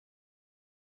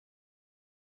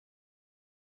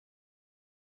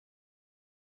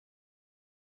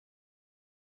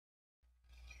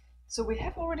So we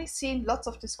have already seen lots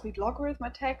of discrete logarithm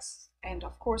attacks, and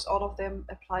of course all of them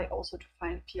apply also to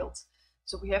finite fields.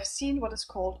 So we have seen what is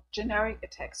called generic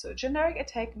attack. So a generic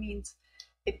attack means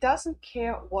it doesn't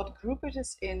care what group it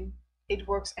is in, it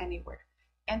works anywhere.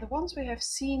 And the ones we have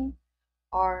seen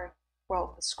are,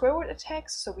 well, the square root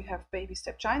attacks. So we have baby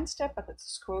step, giant step, but that's a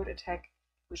square root attack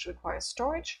which requires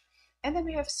storage. And then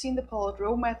we have seen the parallel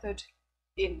row method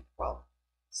in, well,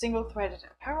 single threaded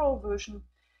and parallel version,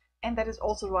 and that is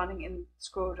also running in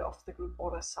square root of the group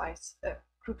order size,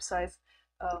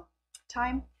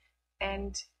 time,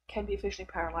 and can be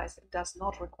efficiently parallelized and does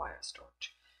not require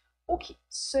storage. Okay,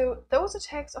 so those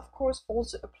attacks, of course,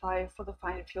 also apply for the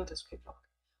finite field discrete log.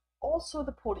 Also,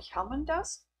 the Paulich-Hellman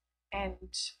does, and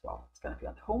well, it's going to be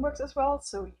on the homeworks as well,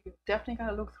 so you're definitely going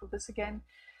to look through this again.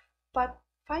 But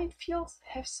finite fields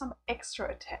have some extra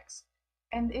attacks,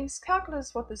 and in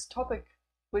calculus, what this topic,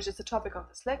 which is the topic of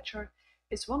this lecture,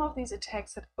 is one of these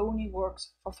attacks that only works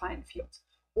for finite fields,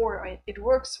 or it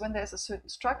works when there's a certain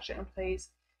structure in place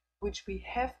which we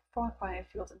have for finite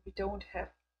fields and we don't have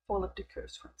for elliptic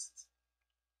curves, for instance.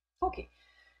 Okay,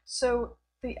 so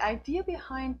the idea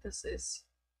behind this is,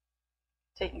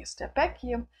 taking a step back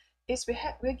here, is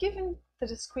we're given the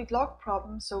discrete log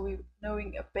problem, so we're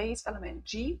knowing a base element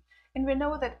g, and we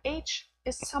know that h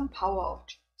is some power of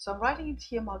g. So I'm writing it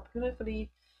here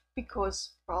manipulatively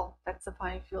because, well, that's the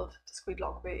finite field discrete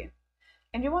log we're in.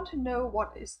 And you want to know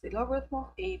what is the logarithm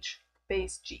of h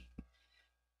base g.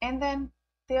 And then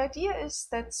the idea is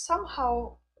that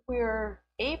somehow we're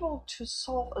able to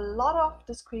solve a lot of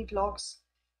discrete logs,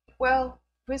 well,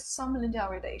 with some linear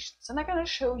relations. And I'm going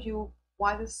to show you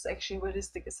why this is actually a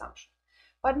realistic assumption.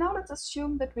 But now let's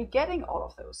assume that we're getting all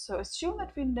of those. So assume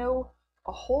that we know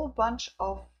a whole bunch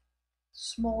of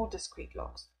small discrete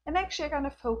logs. And actually I'm going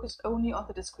to focus only on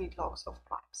the discrete logs of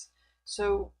primes.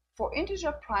 So for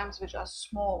integer primes which are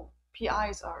small,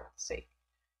 pi's are, say,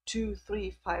 2,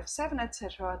 3, 5, 7,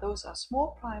 etc. Those are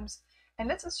small primes. And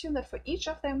let's assume that for each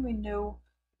of them we know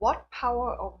what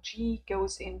power of g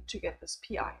goes in to get this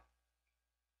pi.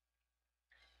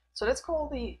 So let's call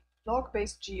the log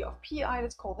base g of pi,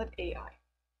 let's call that ai.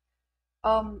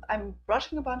 I'm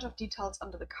brushing a bunch of details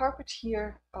under the carpet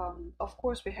here. Of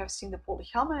course, we have seen the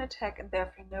Paulich-Hellman attack, and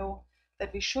therefore know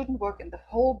that we shouldn't work in the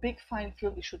whole big finite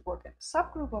field, we should work in a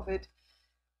subgroup of it.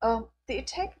 The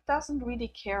attack doesn't really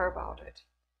care about it.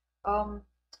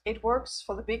 It works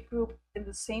for the big group in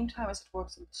the same time as it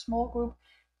works in the small group,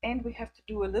 and we have to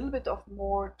do a little bit of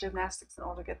more gymnastics in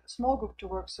order to get the small group to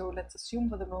work. So let's assume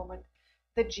for the moment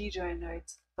that g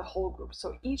generates the whole group.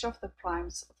 So each of the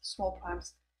primes, of the small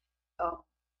primes,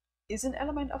 is an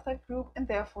element of that group, and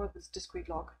therefore this discrete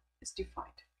log is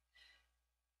defined.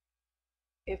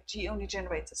 If G only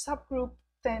generates a subgroup,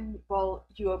 then, well,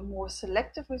 you are more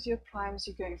selective with your primes.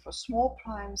 You're going for small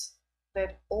primes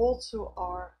that also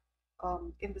are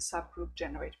in the subgroup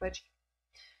generated by G.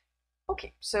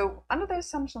 Okay, so under the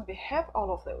assumption we have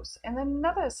all of those, and then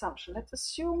another assumption, let's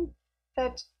assume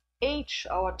that H,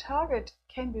 our target,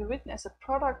 can be written as a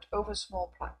product over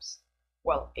small primes.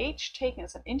 Well, H taken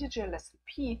as an integer less than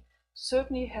P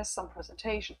certainly has some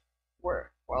presentation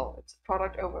where, well, it's a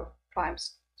product over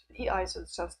primes to the EI, so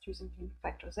it's just using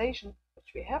factorization, which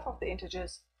we have of the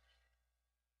integers.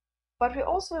 But we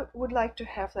also would like to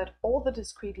have that all the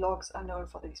discrete logs are known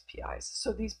for these PIs.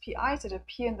 So these PIs that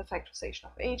appear in the factorization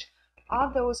of H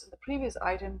are those in the previous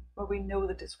item where we know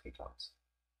the discrete logs.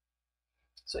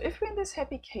 So if we're in this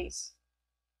happy case,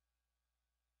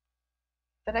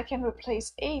 then I can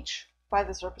replace H by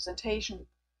this representation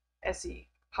as the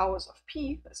powers of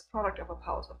P, as a product over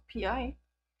powers of Pi.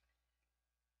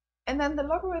 And then the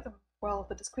logarithm, well,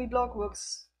 the discrete log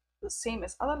works the same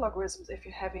as other logarithms. If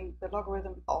you're having the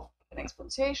logarithm of an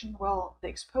exponentiation, well, the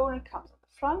exponent comes at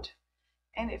the front.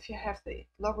 And if you have the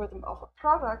logarithm of a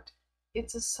product,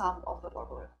 it's a sum of the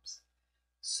logarithms.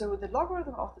 So the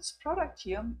logarithm of this product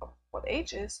here, of what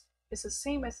H is the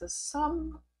same as the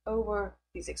sum over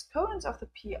these exponents of the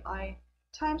Pi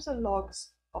times the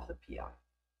logs of the Pi.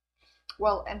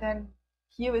 Well, and then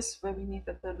here is where we need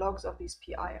that the logs of these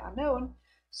Pi are known,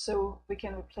 so we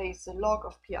can replace the log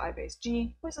of Pi base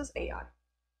g with this ai.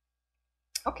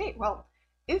 Okay, well,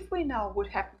 if we now would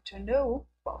happen to know,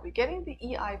 well, we're getting the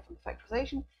ei from the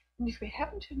factorization, and if we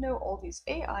happen to know all these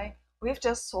ai, we've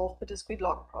just solved the discrete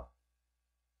log problem.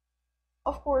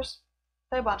 Of course,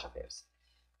 there are a bunch of ifs.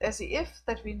 There's the if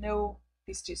that we know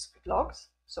these discrete logs,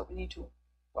 so we need to,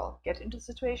 well, get into the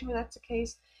situation where that's the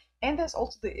case. And there's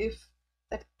also the if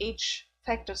that H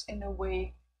factors in a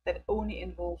way that only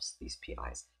involves these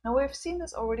PIs. Now we've seen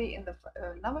this already in the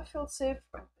number field sieve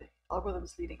and the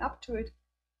algorithms leading up to it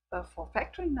for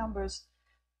factoring numbers,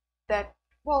 that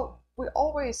well, we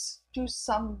always do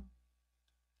some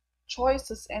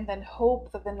choices and then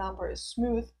hope that the number is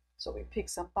smooth. So we pick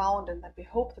some bound and then we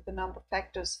hope that the number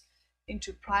factors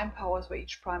into prime powers where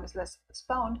each prime is less than this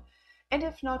bound. And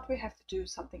if not, we have to do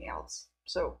something else.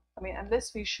 So, I mean,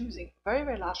 unless we're choosing very,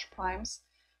 very large primes,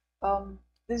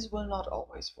 this will not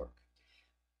always work.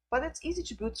 But it's easy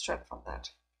to bootstrap from that.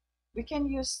 We can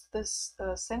use this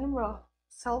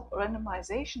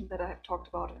self-randomization that I have talked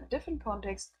about in a different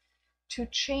context to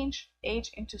change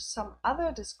h into some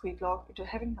other discrete log, into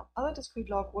having some other discrete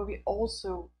log where we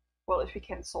also, well, if we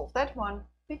can solve that one,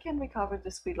 we can recover the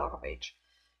discrete log of h.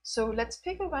 So let's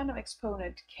pick a random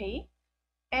exponent k,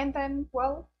 and then,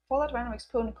 well, for that random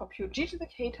exponent, compute g to the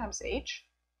k times h,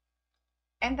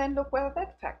 and then look whether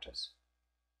that factors.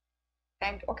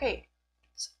 And okay,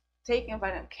 taking a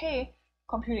random k,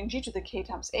 computing g to the k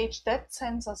times h, that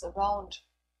sends us around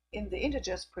in the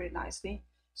integers pretty nicely.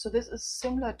 So this is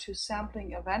similar to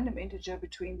sampling a random integer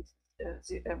between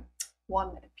 1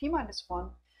 and p minus 1.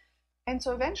 And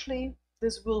so eventually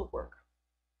this will work.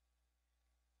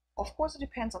 Of course, it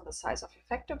depends on the size of your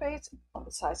factor base, on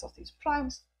the size of these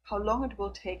primes, how long it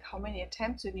will take, how many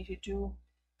attempts you need to do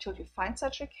till you find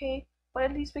such a k, but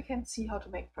at least we can see how to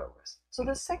make progress. So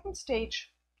the second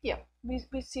stage, yeah,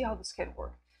 we see how this can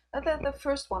work. The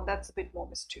first one, that's a bit more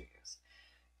mysterious.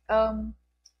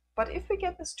 But if we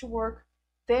get this to work,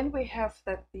 then we have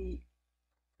that the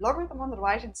logarithm on the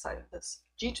right-hand side of this,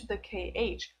 g to the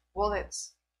kh, well,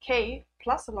 that's k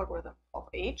plus the logarithm of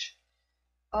h.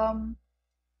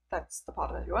 That's the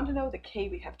part that you want to know. The k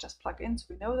we have just plugged in, so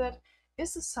we know that,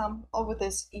 is the sum over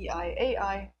this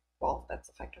ei, well, that's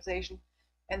the factorization.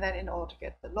 And then in order to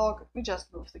get the log, we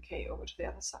just move the k over to the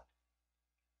other side.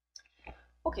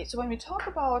 Okay, so when we talk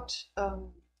about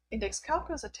index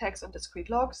calculus attacks on discrete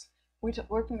logs, we're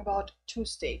working about two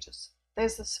stages.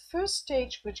 There's this first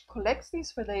stage which collects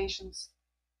these relations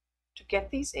to get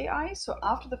these AI. So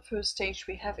after the first stage,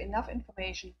 we have enough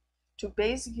information to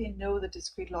basically know the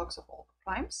discrete logs of all the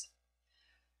primes.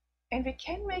 And we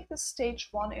can make this stage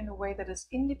one in a way that is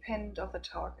independent of the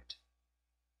target.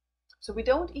 So we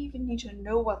don't even need to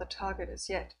know what the target is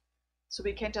yet. So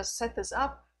we can just set this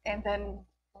up and then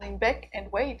lean back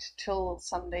and wait till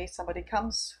someday somebody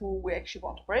comes who we actually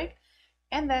want to break.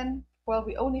 And then, well,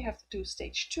 we only have to do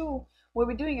stage two, where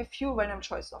we're doing a few random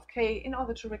choices of k in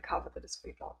order to recover the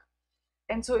discrete log.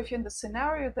 And so if you're in the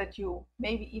scenario that you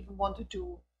maybe even want to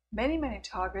do many, many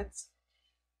targets,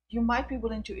 you might be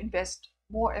willing to invest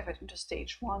more effort into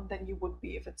stage one than you would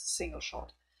be if it's a single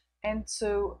shot. And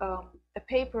so a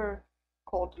paper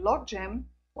called LogGem,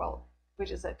 well,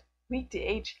 which is at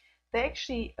WeekDH, they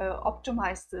actually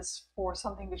optimized this for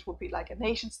something which would be like a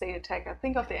nation state attacker.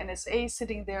 Think of the NSA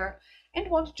sitting there and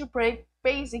wanted to break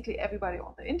basically everybody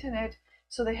on the internet.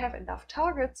 So they have enough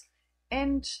targets.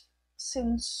 And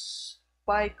since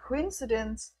by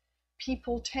coincidence,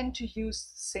 people tend to use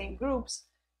the same groups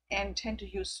and tend to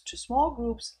use too small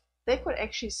groups, they could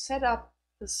actually set up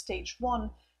the stage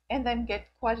one and then get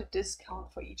quite a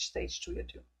discount for each stage two you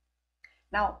do.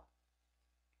 Now,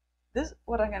 this,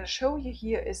 what I'm going to show you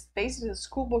here is basically the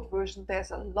schoolbook version.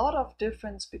 There's a lot of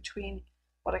difference between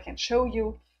what I can show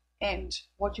you and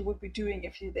what you would be doing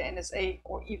if you're the NSA,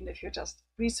 or even if you're just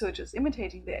researchers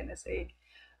imitating the NSA.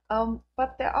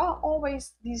 But there are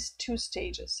always these two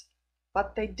stages,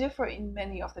 but they differ in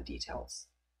many of the details.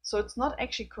 So it's not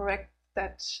actually correct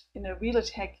that in a real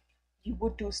attack you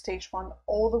would do stage one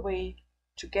all the way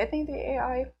to getting the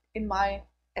AI. In my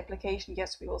application,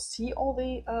 yes, we will see all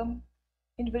the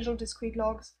individual discrete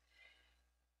logs.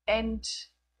 And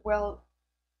well,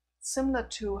 similar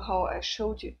to how I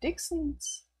showed you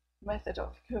Dixon's method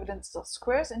of equivalences of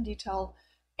squares in detail,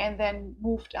 and then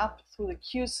moved up through the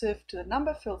Q-sieve to the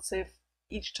number filled sieve,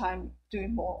 each time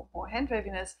doing more and more hand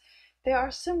waviness, there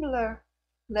are similar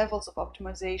levels of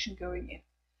optimization going in.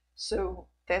 So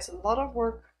there's a lot of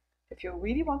work if you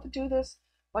really want to do this,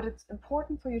 but it's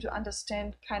important for you to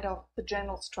understand kind of the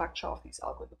general structure of these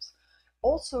algorithms.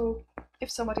 Also, if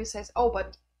somebody says, oh,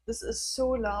 but this is so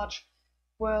large,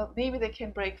 well, maybe they can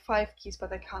break 5 keys,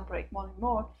 but they can't break more and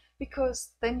more, because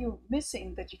then you're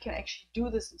missing that you can actually do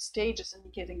this in stages and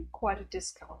you're getting quite a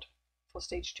discount for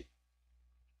stage 2.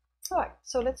 All right,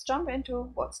 so let's jump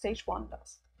into what stage 1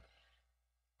 does.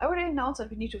 I already announced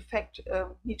that we need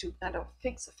to kind of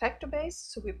fix a factor base,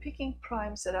 so we're picking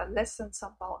primes that are less than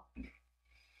some bound b.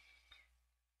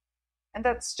 And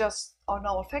that's just our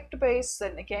normal factor base.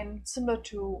 Then again, similar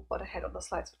to what I had on the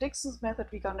slides for Dixon's method,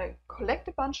 we're going to collect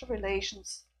a bunch of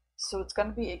relations. So it's going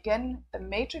to be, again, a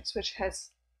matrix which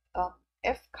has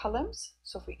f columns.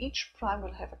 So for each prime,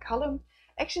 we'll have a column.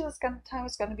 Actually, this time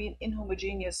it's going to be an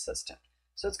inhomogeneous system.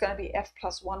 So it's going to be f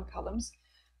plus 1 columns.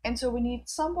 And so we need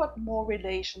somewhat more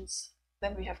relations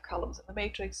than we have columns in the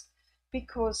matrix,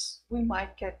 because we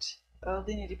might get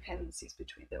linear dependencies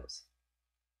between those.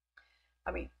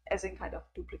 I mean, as in kind of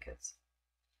duplicates.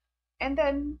 And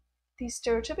then the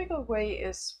stereotypical way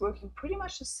is working pretty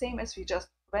much the same as we just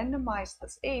randomized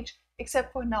this h,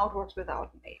 except for now it works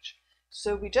without an h.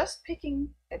 So we're just picking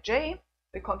a j,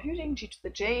 we're computing g to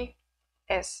the j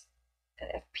as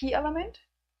an fp element.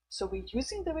 So we're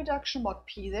using the reduction mod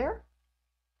p there.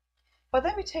 But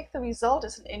then we take the result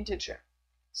as an integer.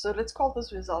 So let's call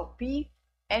this result b,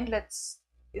 and let's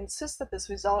insist that this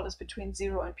result is between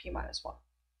 0 and p minus 1.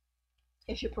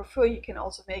 If you prefer, you can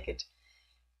also make it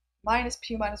minus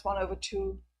p minus 1 over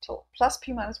 2 till plus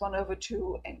p minus 1 over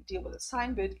 2 and deal with a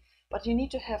sign bit, but you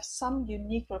need to have some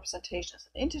unique representation as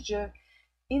an integer.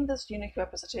 In this unique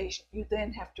representation, you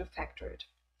then have to factor it.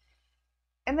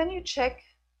 And then you check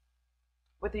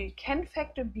whether you can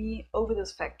factor b over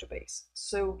this factor base.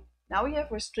 So now you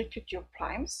have restricted your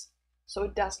primes, so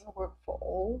it doesn't work for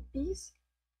all b's.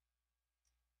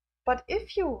 But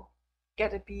if you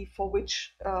get a b for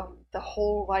which the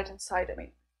whole right-hand side, I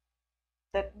mean,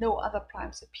 that no other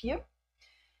primes appear,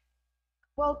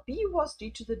 well, b was g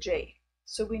to the j.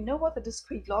 So we know what the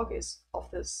discrete log is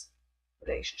of this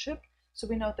relationship. So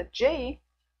we know that j,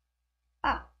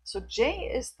 so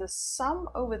j is the sum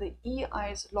over the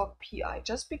ei's log pi,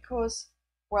 just because,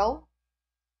 well,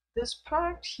 this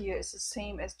product here is the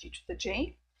same as g to the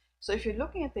j. So if you're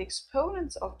looking at the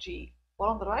exponents of g, well,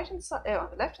 on the right-hand side, on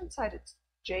the left-hand side, it's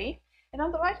j, and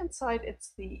on the right-hand side,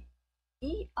 it's the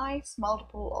ei's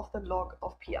multiple of the log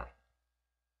of pi.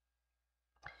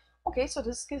 Okay, so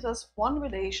this gives us one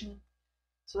relation.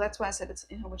 So that's why I said it's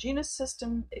an inhomogeneous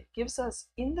system. It gives us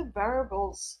in the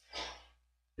variables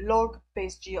log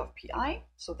base g of pi.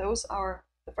 So those are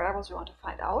the variables we want to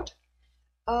find out.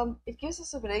 It gives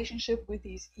us a relationship with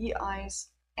these ei's,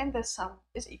 and the sum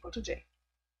is equal to j.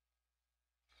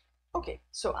 Okay,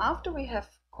 so after we have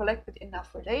collected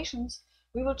enough relations,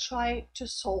 we will try to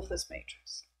solve this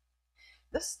matrix.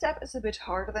 This step is a bit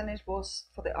harder than it was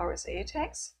for the RSA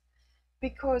attacks,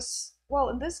 because, well,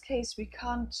 in this case, we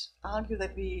can't argue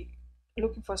that we're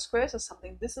looking for squares or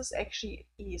something. This is actually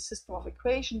a system of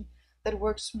equation that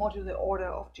works modulo the order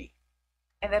of g.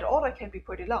 And that order can be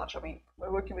pretty large. I mean,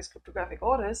 we're working with cryptographic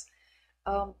orders,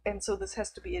 and so this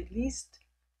has to be at least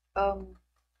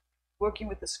working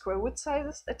with the square root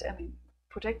sizes,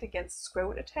 protect against square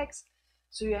root attacks.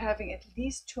 So you're having at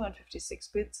least 256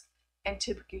 bits, and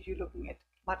typically you're looking at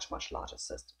much, much larger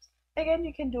systems. Again,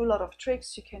 you can do a lot of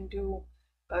tricks, you can do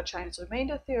Chinese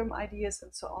remainder theorem ideas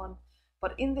and so on,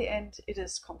 but in the end, it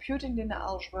is computing linear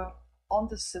algebra on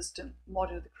the system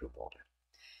modulo the group order.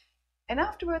 And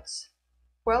afterwards,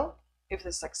 well, if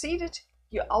this succeeded,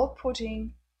 you're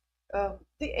outputting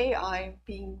the AI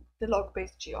being the log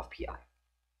base g of pi.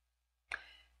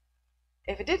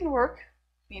 If it didn't work,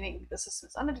 meaning the system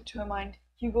is underdetermined,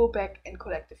 you go back and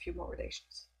collect a few more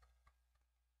relations.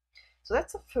 So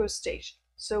that's the first stage.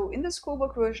 So in the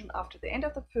schoolbook version, after the end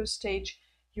of the first stage,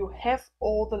 you have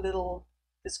all the little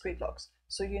discrete logs.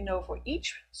 So you know for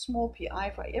each small pi,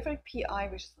 for every pi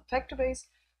which is in the factor base,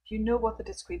 you know what the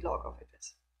discrete log of it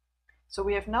is. So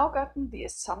we have now gotten the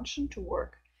assumption to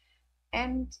work.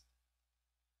 And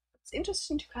it's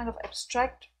interesting to kind of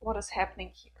abstract what is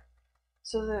happening here.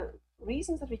 So the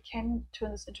reasons that we can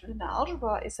turn this into linear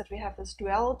algebra is that we have this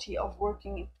duality of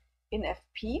working in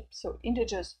fp, so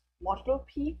integers modulo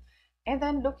p, and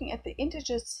then looking at the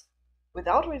integers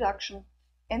without reduction,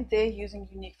 and they're using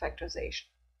unique factorization.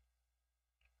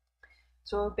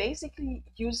 So we're basically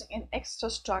using an extra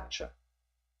structure.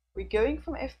 We're going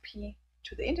from fp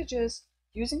to the integers,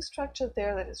 using structure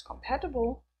there that is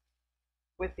compatible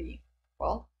with the,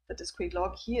 well, the discrete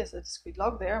log here is a discrete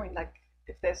log there. I mean, like,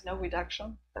 if there's no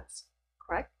reduction, that's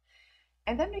correct.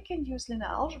 And then we can use linear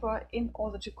algebra in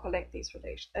order to collect these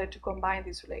relations, to combine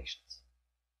these relations.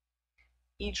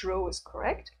 Each row is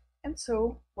correct, and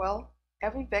so, well,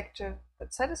 every vector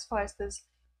that satisfies this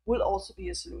will also be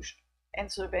a solution.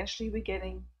 And so eventually we're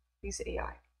getting these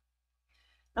AI.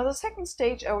 Now the second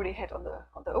stage I already had on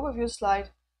the overview slide.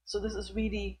 So this is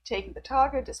really taking the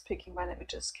target, is picking random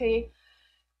integers k.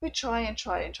 We try and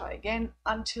try and try again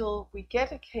until we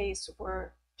get a case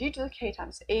where g to the k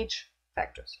times h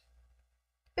factors.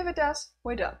 If it does,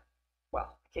 we're done.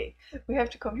 Well, okay, we have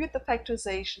to compute the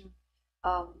factorization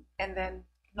and then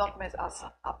not mess us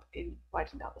up in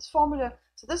writing down this formula.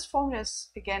 So this formula is,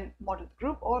 again, modulo the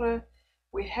group order.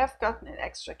 We have gotten an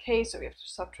extra k, so we have to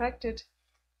subtract it.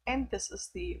 And this is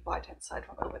the right-hand side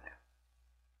from over there.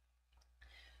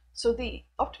 So the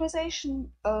optimization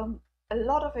a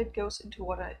lot of it goes into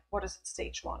what is in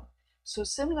stage 1. So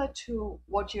similar to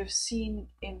what you've seen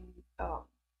in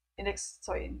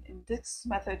in this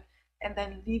method, and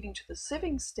then leading to the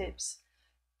sieving steps,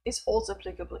 is also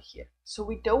applicable here. So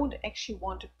we don't actually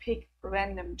want to pick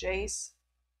random j's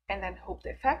and then hope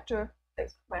they factor,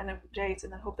 random j's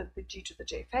and then hope that the g to the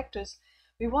j factors.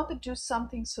 We want to do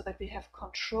something so that we have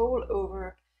control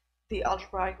over the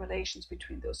algebraic relations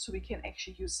between those, so we can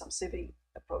actually use some sieving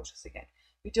approaches again.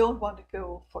 We don't want to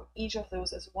go for each of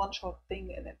those as one short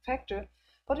thing and then factor,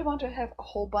 but we want to have a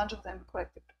whole bunch of them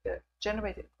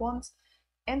generated at once,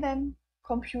 and then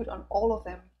compute on all of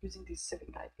them using these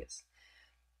sieving ideas.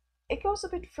 It goes a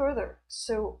bit further.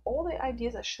 So all the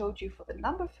ideas I showed you for the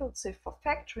number field sieve for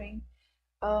factoring,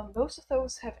 most of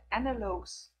those have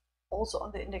analogs also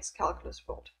on the index calculus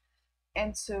world.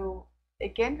 And so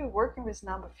again, we're working with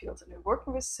number fields and we're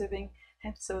working with sieving,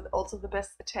 and so also the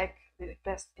best attack, the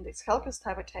best index calculus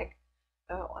type attack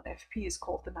on FP is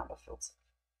called the number field sieve.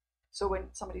 So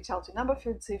when somebody tells you number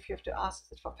field sieve, you have to ask,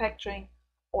 is it for factoring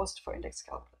or is it for index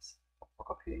calculus, or for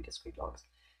computing discrete logs?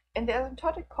 And the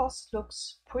asymptotic cost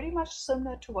looks pretty much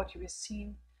similar to what you have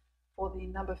seen for the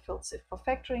number field sieve for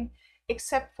factoring,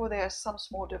 except for there are some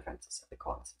small differences in the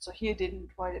constant. So here I didn't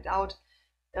write it out,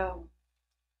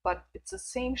 but it's the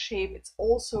same shape. It's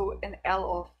also an L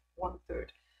of 1/3.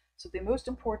 So the most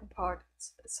important part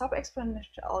is a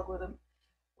sub-exponential algorithm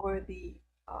where the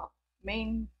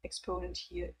main exponent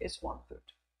here is 1/3.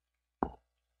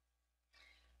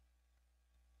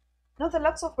 Now there are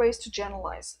lots of ways to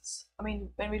generalize this. I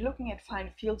mean, when we're looking at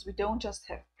finite fields, we don't just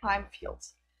have prime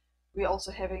fields. We're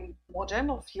also having more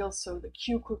general fields, so the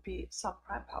Q could be some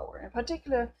prime power. In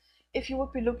particular, if you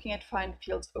would be looking at finite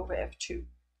fields over F2.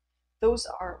 Those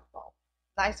are, well,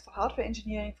 nice for hardware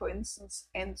engineering, for instance,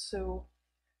 and so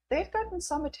they've gotten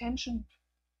some attention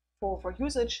for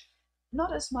usage,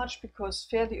 not as much because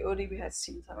fairly early we had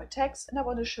seen some attacks, and I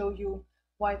want to show you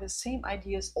why the same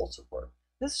ideas also work.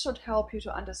 This should help you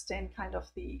to understand kind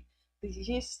of the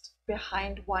gist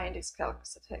behind why index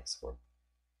calculus attacks work.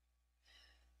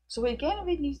 So again,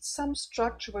 we need some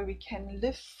structure where we can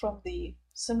lift from the,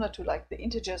 similar to like the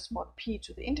integers mod p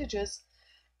to the integers,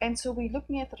 and so we're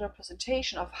looking at the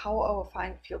representation of how our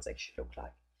finite fields actually look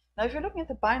like. Now, if you're looking at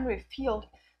the binary field,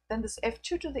 then this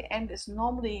f2 to the n is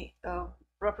normally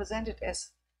represented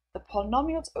as the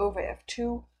polynomials over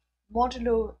f2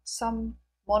 modulo some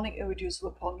monic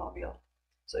irreducible polynomial.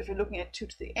 So if you're looking at 2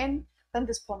 to the n, then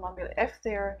this polynomial f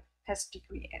there has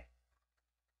degree n.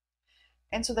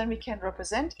 And so then we can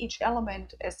represent each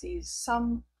element as the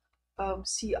sum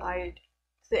ci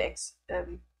to the x,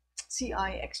 ci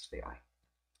x to the I.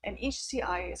 And each ci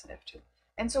is an f2.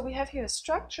 And so we have here a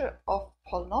structure of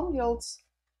polynomials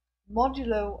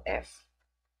modulo f.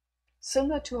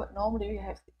 Similar to what normally we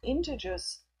have the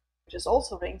integers, which is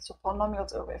also a ring, so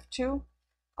polynomials over f2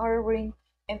 are a ring,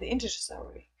 and the integers are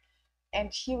a ring.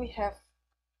 And here we have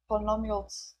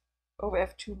polynomials over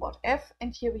f2 mod f,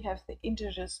 and here we have the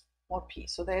integers mod p.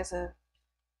 So there's a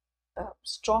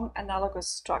strong analogous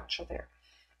structure there.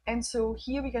 And so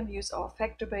here we're going to use our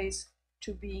factor base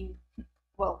to being,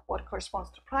 well, what corresponds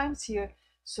to primes here,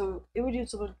 so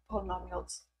irreducible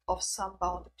polynomials of some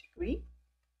bounded degree.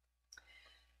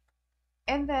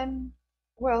 And then,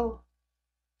 well,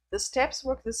 the steps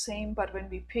work the same, but when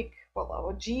we pick, well,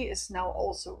 our g is now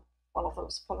also one of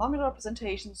those polynomial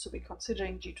representations, so we're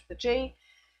considering g to the j.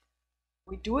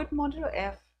 We do it modulo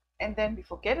f, and then we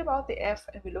forget about the f,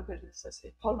 and we look at this as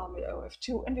a polynomial over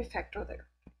f2, and we factor there.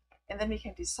 And then we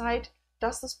can decide,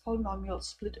 does this polynomial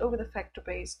split over the factor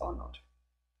base or not?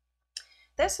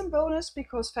 There's some bonus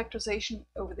because factorization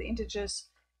over the integers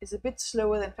is a bit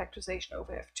slower than factorization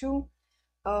over f2.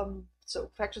 So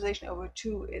factorization over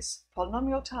 2 is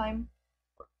polynomial time,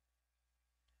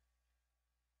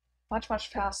 much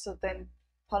faster than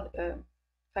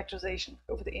factorization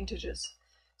over the integers.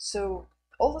 So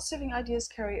all the sieving ideas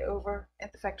carry over,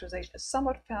 and the factorization is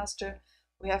somewhat faster.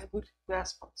 We have a good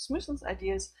grasp on Smoothen's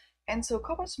ideas, and so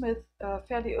Coppersmith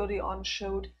fairly early on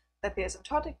showed that the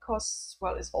asymptotic cost,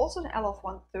 well, is also an L of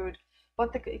 1/3,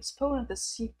 but the exponent, the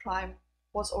C prime,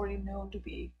 was already known to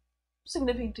be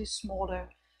significantly smaller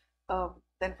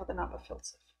than for the number field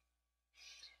sieve.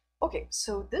 Okay,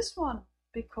 so this one,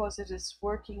 because it is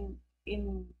working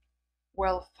in,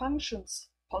 well, functions,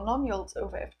 polynomials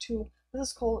over f2, this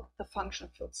is called the function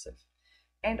field sieve.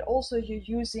 And also you're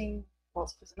using,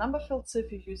 well, with the number field sieve,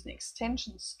 you're using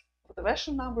extensions for the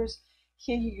rational numbers.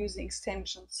 Here you're using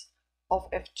extensions of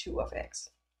f2 of x.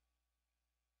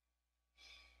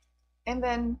 And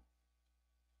then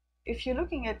if you're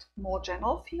looking at more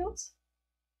general fields,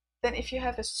 then if you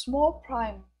have a small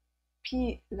prime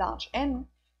p large n,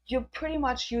 you're pretty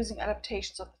much using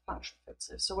adaptations of the function field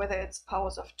sieve. So whether it's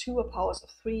powers of 2 or powers of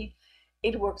 3,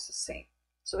 it works the same.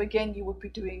 So again, you would be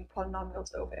doing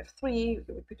polynomials over f3, you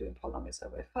would be doing polynomials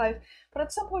over f5, but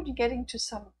at some point you're getting to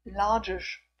some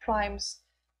largish primes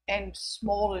and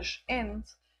smallish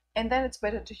n's, and then it's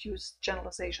better to use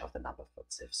generalization of the number field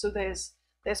sieve. So there's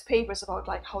papers about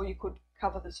like how you could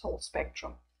cover this whole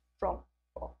spectrum from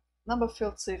number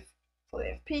field sieve for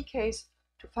the fp case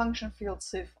to function field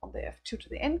sieve on the f2 to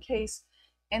the n case,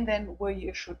 and then where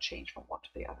you should change from one to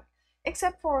the other.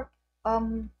 Except for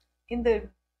in the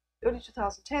early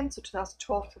 2010s, so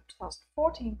 2012 to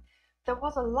 2014, there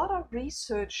was a lot of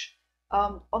research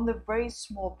on the very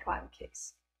small prime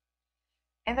case.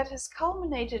 And that has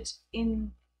culminated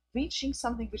in reaching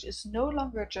something which is no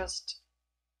longer just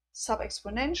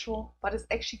sub-exponential, but is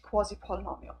actually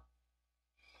quasi-polynomial.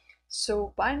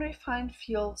 So binary finite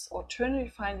fields or ternary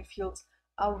finite fields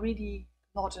are really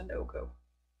not a no-go,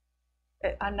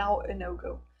 are now a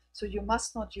no-go. So you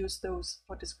must not use those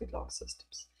for discrete log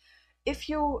systems. If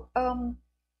you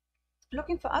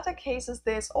looking for other cases,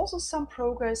 there's also some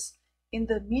progress in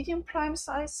the medium prime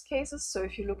size cases. So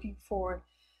if you're looking for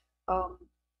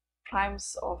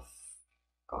primes of,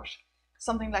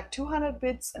 something like 200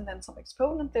 bits and then some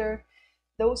exponent there,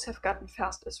 those have gotten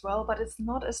fast as well, but it's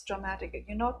not as dramatic.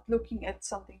 You're not looking at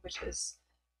something which is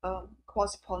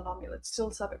quasi-polynomial. It's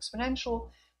still sub-exponential,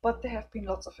 but there have been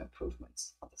lots of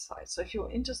improvements on the side. So if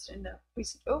you're interested in a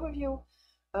recent overview,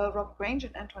 Rob Grange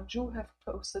and Antoine Jou have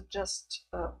posted just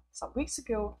some weeks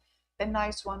ago a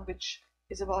nice one which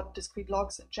is about discrete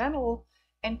logs in general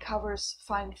and covers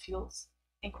finite fields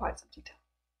in quite some detail.